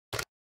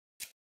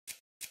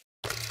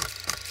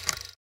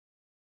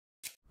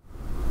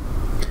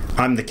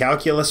I'm the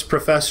calculus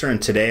professor,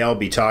 and today I'll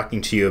be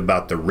talking to you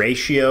about the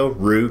ratio,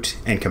 root,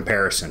 and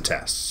comparison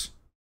tests.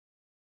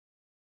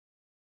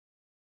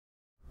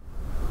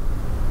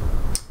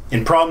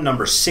 In problem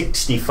number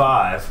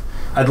 65,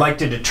 I'd like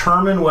to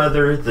determine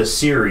whether the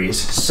series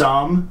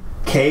sum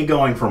k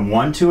going from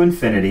 1 to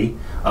infinity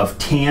of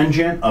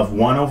tangent of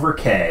 1 over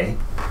k,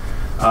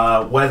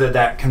 whether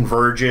that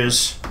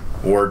converges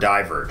or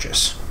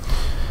diverges.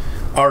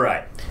 All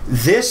right,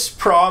 this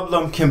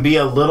problem can be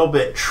a little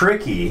bit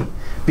tricky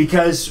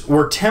because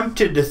we're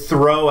tempted to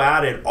throw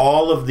at it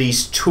all of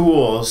these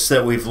tools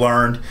that we've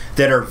learned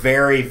that are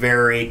very,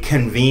 very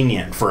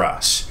convenient for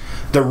us.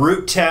 The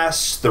root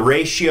test, the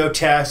ratio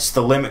test,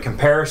 the limit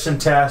comparison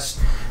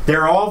test,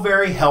 they're all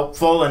very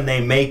helpful and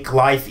they make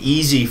life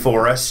easy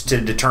for us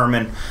to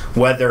determine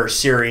whether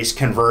series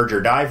converge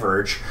or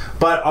diverge.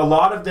 But a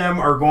lot of them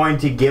are going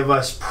to give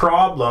us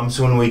problems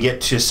when we get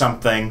to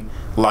something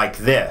like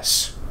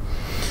this.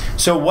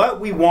 So what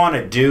we want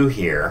to do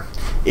here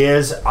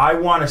is I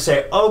want to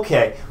say,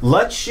 okay,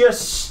 let's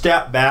just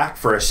step back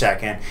for a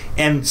second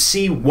and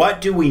see what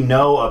do we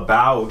know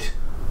about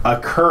a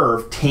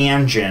curve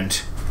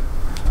tangent,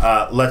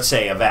 let's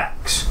say, of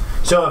x.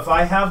 So if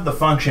I have the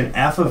function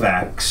f of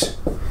x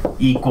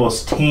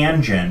equals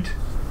tangent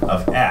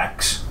of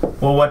x,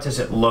 well, what does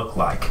it look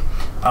like?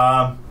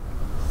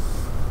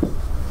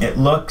 It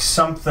looks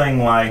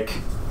something like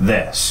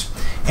this.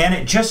 And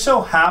it just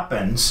so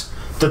happens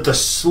that the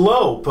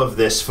slope of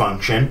this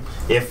function,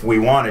 if we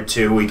wanted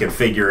to, we could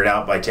figure it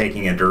out by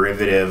taking a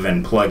derivative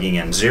and plugging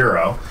in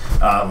 0,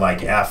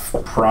 like f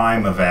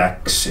prime of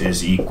x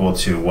is equal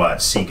to what?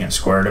 Secant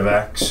squared of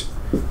x,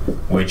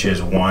 which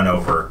is 1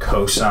 over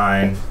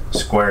cosine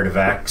squared of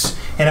x.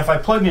 And if I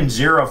plug in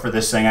 0 for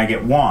this thing, I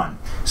get 1.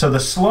 So the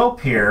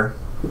slope here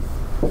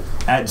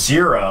at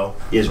 0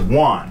 is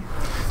 1.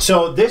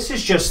 So this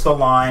is just the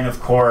line, of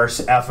course,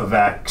 f of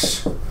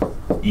x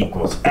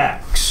equals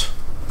x.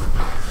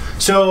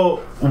 So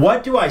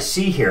what do I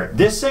see here?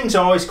 This thing's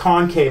always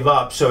concave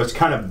up, so it's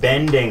kind of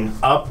bending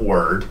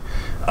upward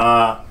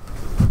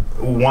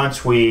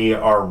once we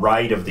are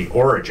right of the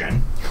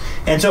origin.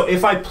 And so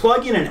if I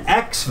plug in an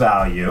x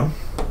value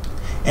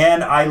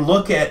and I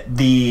look at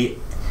the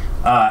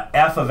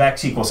f of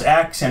x equals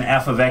x and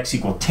f of x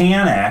equal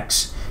tan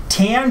x,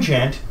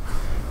 tangent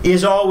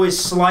is always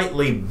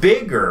slightly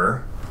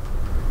bigger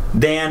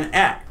than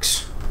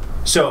x.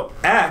 So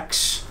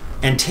x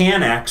and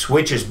tan x,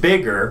 which is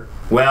bigger?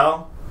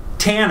 Well,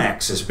 tan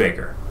x is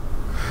bigger.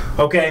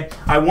 Okay,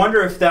 I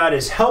wonder if that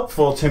is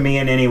helpful to me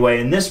in any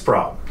way in this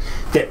problem,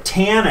 that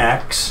tan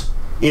x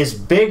is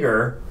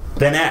bigger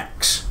than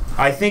x.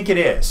 I think it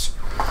is.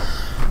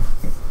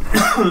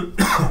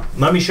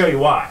 Let me show you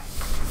why.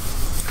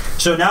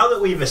 So now that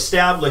we've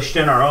established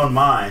in our own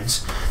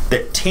minds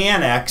that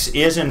tan x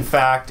is in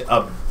fact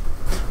a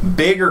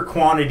bigger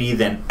quantity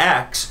than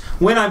x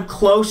when I'm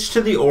close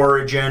to the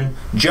origin,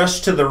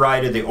 just to the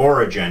right of the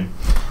origin,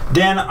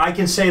 then I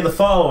can say the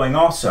following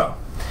also,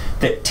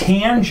 that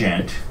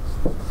tangent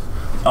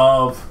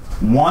of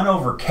 1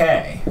 over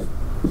k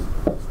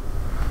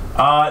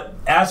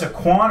as a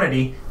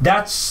quantity,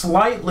 that's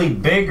slightly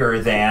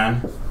bigger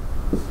than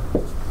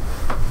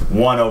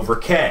 1 over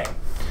k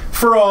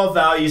for all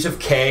values of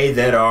k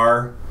that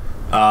are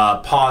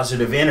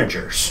positive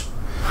integers.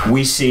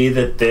 We see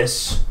that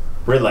this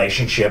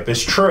relationship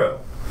is true.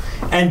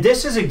 And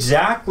this is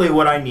exactly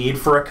what I need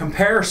for a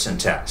comparison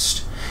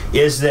test,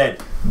 is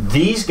that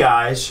these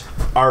guys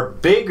are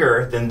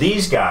bigger than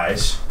these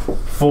guys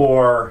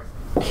for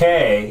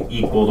k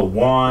equal to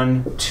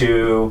 1,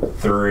 2,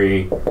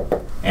 3,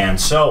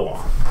 and so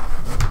on.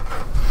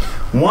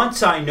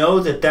 Once I know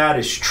that that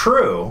is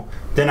true,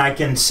 then I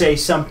can say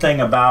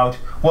something about,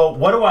 well,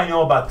 what do I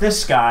know about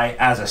this guy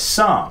as a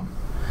sum?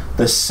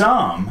 The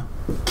sum,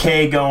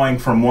 k going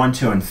from 1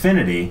 to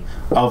infinity,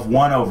 of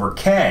 1 over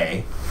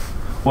k,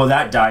 well,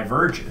 that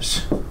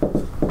diverges.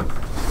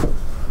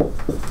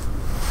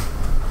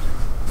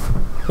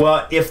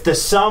 Well, if the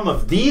sum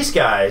of these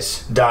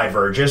guys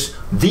diverges,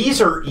 these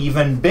are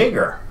even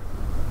bigger.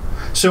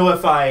 So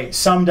if I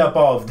summed up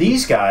all of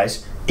these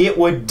guys, it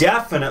would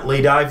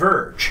definitely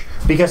diverge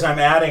because I'm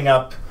adding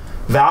up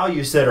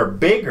values that are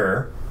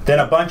bigger than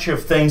a bunch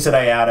of things that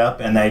I add up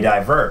and they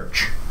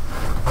diverge.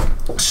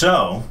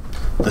 So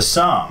the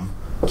sum,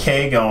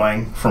 k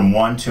going from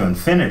 1 to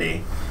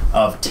infinity,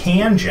 of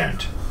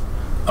tangent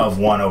of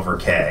 1 over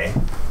k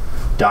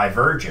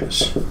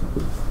diverges.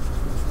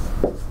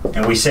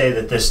 And we say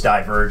that this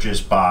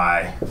diverges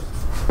by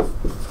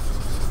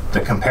the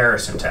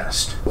comparison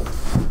test.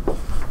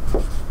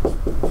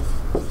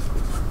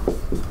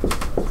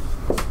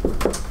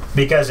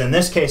 Because in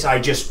this case, I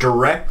just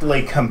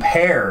directly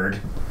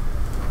compared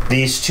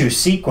these two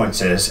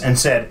sequences and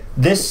said,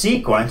 this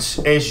sequence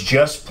is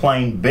just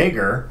plain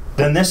bigger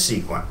than this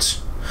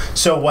sequence.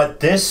 So what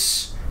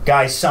this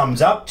guy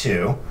sums up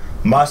to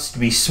must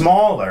be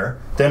smaller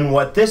than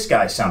what this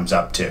guy sums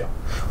up to.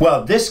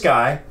 Well, this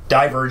guy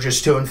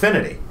diverges to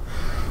infinity.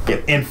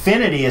 If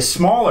infinity is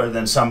smaller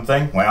than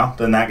something, well,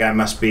 then that guy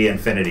must be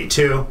infinity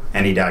too,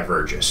 and he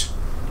diverges.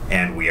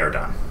 And we are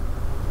done.